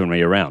shark's going to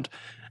be around.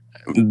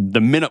 The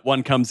minute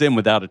one comes in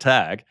without a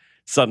tag,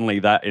 suddenly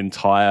that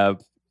entire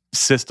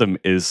system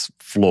is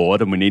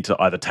flawed and we need to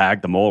either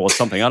tag them all or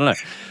something. I don't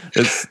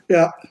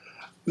know.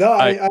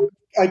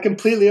 I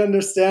completely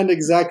understand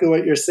exactly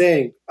what you're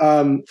saying.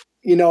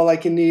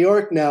 Like in New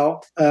York now,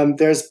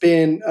 there's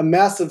been a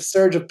massive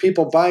surge of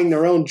people buying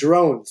their own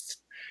drones,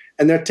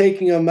 and they're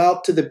taking them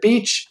out to the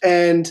beach.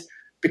 And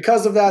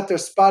because of that, they're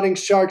spotting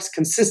sharks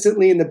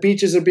consistently, and the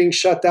beaches are being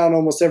shut down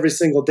almost every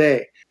single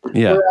day.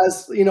 Yeah.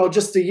 Whereas,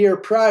 just a year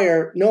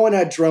prior, no one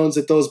had drones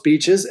at those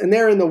beaches, and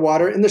they're in the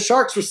water, and the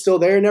sharks were still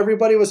there, and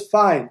everybody was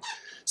fine.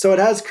 So it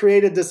has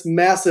created this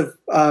massive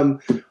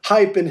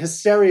hype and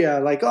hysteria,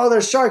 like, oh,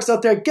 there's sharks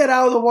out there, get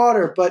out of the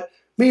water. But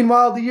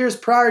meanwhile, the years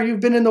prior, you've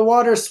been in the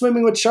water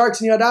swimming with sharks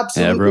and you had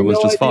absolutely everyone was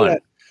no just idea. Fine.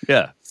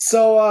 Yeah.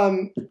 So,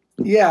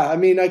 I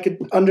mean, I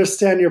could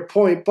understand your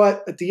point.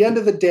 But at the end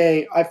of the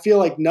day, I feel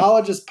like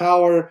knowledge is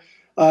power.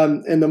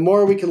 And the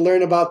more we can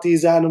learn about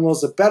these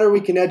animals, the better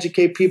we can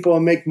educate people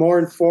and make more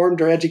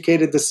informed or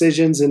educated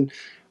decisions. And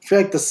I feel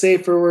like the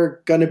safer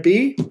we're going to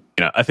be.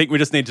 I think we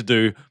just need to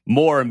do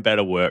more and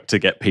better work to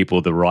get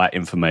people the right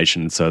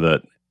information so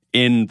that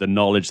in the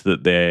knowledge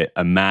that they're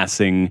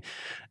amassing,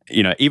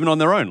 even on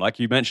their own, like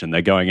you mentioned,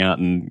 they're going out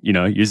and,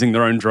 using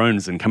their own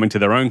drones and coming to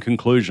their own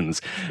conclusions.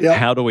 Yep.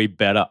 How do we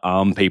better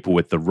arm people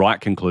with the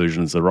right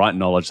conclusions, the right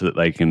knowledge that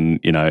they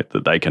can,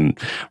 that they can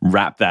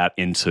wrap that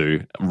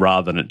into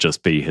rather than it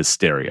just be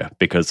hysteria?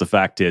 Because the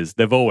fact is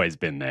they've always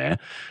been there.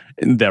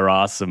 There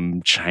are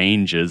some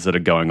changes that are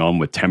going on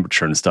with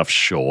temperature and stuff,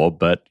 sure,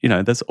 but,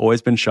 there's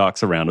always been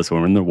sharks around us when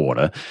we're in the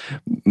water.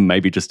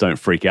 Maybe just don't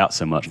freak out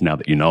so much now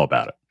that you know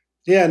about it.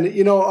 Yeah,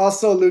 and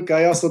also, Luke,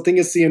 I also think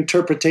it's the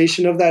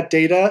interpretation of that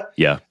data,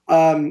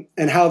 and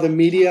how the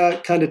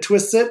media kind of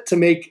twists it to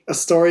make a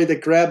story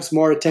that grabs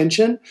more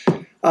attention.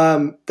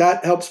 That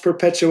helps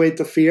perpetuate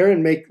the fear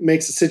and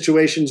makes the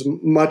situations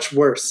much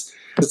worse.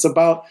 It's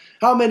about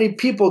how many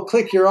people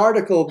click your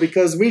article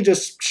because we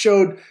just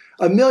showed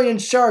 1 million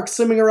sharks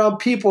swimming around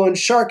people in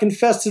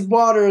shark-infested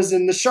waters,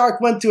 and the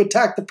shark went to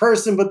attack the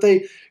person, but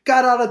they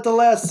got out at the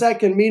last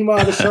second.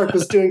 Meanwhile, the shark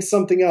was doing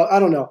something else. I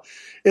don't know.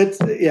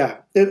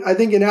 I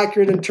think an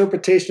accurate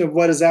interpretation of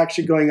what is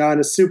actually going on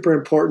is super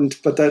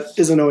important, but that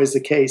isn't always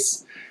the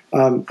case,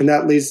 and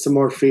that leads to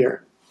more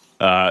fear.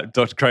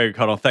 Dr. Craig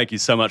O'Connell, thank you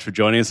so much for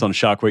joining us on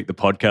Shark Week, the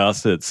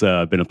podcast. It's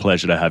been a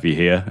pleasure to have you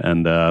here,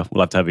 and we'll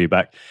have to have you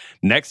back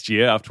next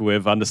year after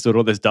we've understood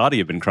all this data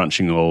you've been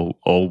crunching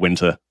all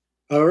winter.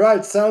 All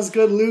right. Sounds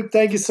good, Luke.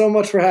 Thank you so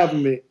much for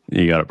having me.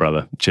 You got it,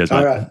 brother. Cheers, mate.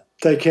 All right.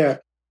 Take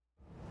care.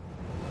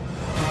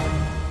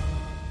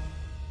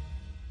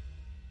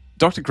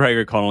 Dr. Craig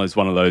O'Connell is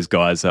one of those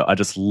guys that I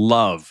just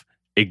love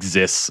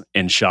exists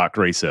in shark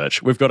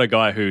research. We've got a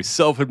guy who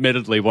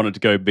self-admittedly wanted to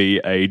go be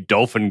a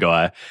dolphin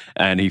guy,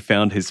 and he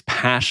found his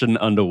passion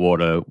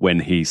underwater when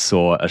he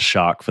saw a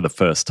shark for the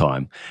first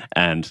time.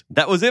 And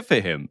that was it for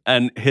him.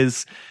 And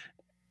his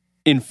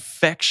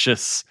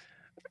infectious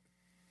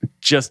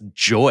just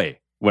joy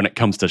when it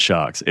comes to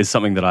sharks is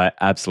something that I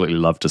absolutely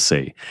love to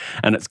see.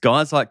 And it's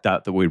guys like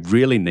that we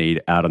really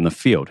need out in the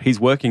field. He's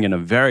working in a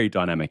very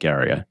dynamic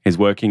area. He's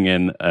working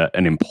in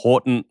an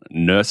important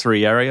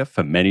nursery area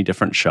for many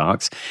different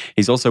sharks.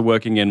 He's also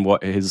working in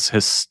what is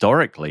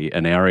historically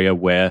an area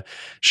where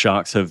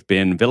sharks have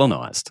been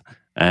villainized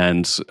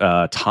and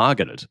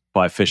targeted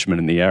by fishermen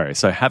in the area.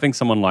 So having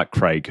someone like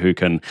Craig who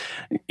can,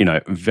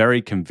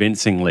 very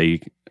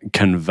convincingly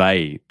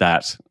convey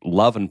that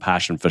love and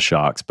passion for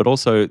sharks, but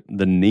also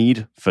the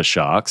need for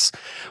sharks,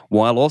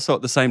 while also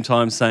at the same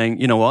time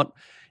saying, you know what,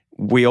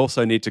 we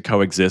also need to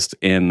coexist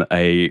in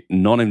a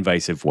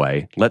non-invasive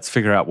way. Let's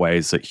figure out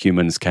ways that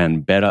humans can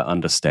better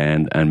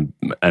understand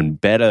and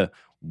better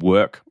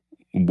work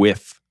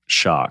with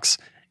sharks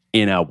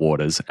in our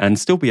waters and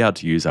still be able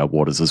to use our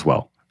waters as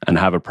well and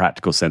have a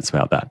practical sense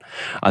about that.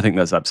 I think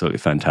that's absolutely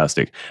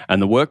fantastic.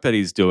 And the work that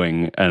he's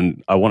doing,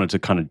 and I wanted to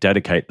kind of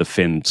dedicate the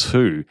fin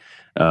to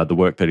the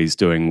work that he's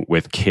doing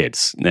with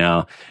kids.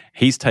 Now,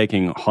 he's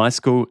taking high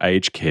school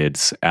age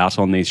kids out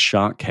on these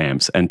shark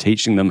camps and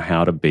teaching them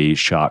how to be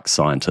shark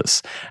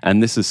scientists.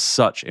 And this is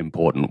such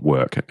important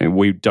work.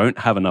 We don't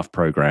have enough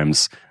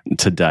programs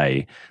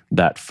today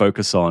that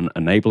focus on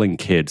enabling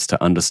kids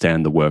to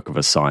understand the work of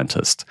a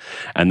scientist.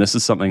 And this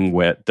is something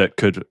that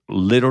could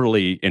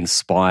literally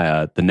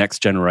inspire the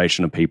next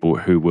generation of people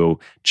who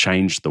will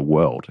change the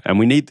world. And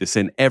we need this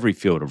in every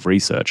field of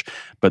research.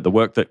 But the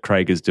work that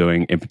Craig is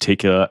doing in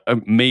particular,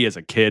 me as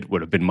a kid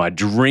would have been my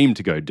dream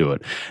to go do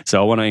it.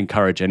 So I want to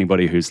encourage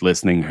anybody who's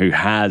listening who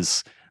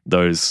has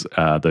those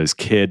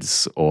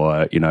kids,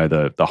 or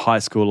the high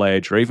school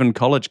age, or even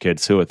college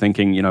kids who are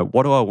thinking,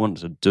 what do I want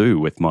to do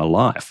with my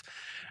life?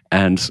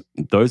 And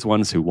those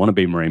ones who want to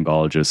be marine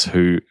biologists,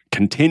 who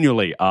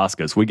continually ask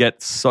us, we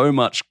get so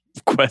much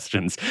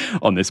questions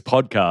on this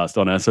podcast,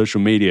 on our social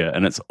media,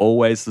 and it's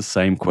always the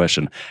same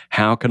question: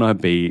 how can I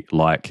be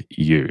like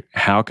you?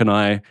 How can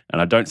I?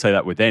 And I don't say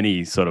that with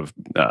any sort of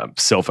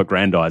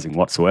self-aggrandizing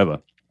whatsoever.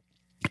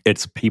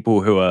 It's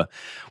people who are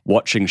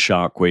watching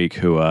Shark Week,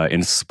 who are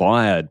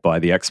inspired by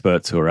the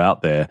experts who are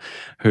out there,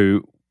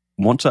 who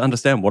want to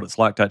understand what it's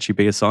like to actually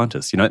be a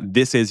scientist.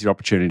 This is your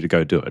opportunity to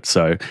go do it.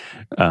 So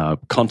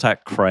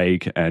contact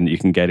Craig, and you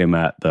can get him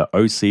at the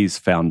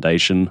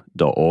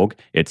oseasfoundation.org.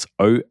 It's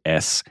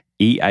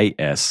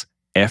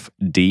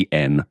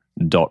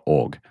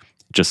OSEASFDN.org.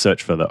 Just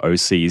search for the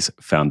OSEAS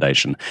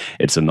Foundation.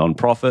 It's a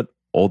nonprofit.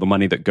 All the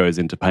money that goes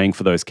into paying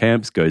for those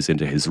camps goes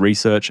into his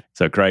research.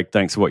 So Craig,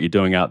 thanks for what you're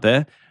doing out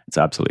there. It's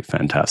absolutely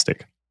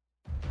fantastic.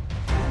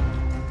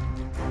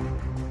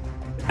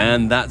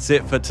 And that's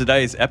it for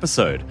today's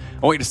episode.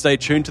 I want you to stay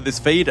tuned to this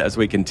feed as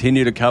we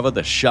continue to cover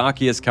the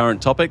sharkiest current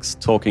topics,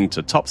 talking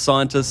to top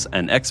scientists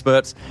and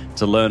experts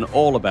to learn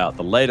all about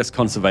the latest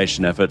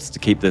conservation efforts to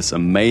keep this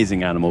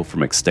amazing animal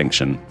from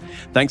extinction.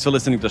 Thanks for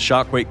listening to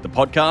Shark Week, the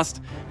podcast.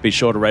 Be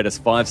sure to rate us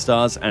 5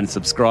 stars and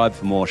subscribe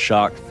for more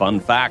shark fun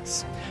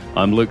facts.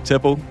 I'm Luke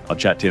Tipple. I'll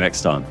chat to you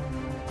next time.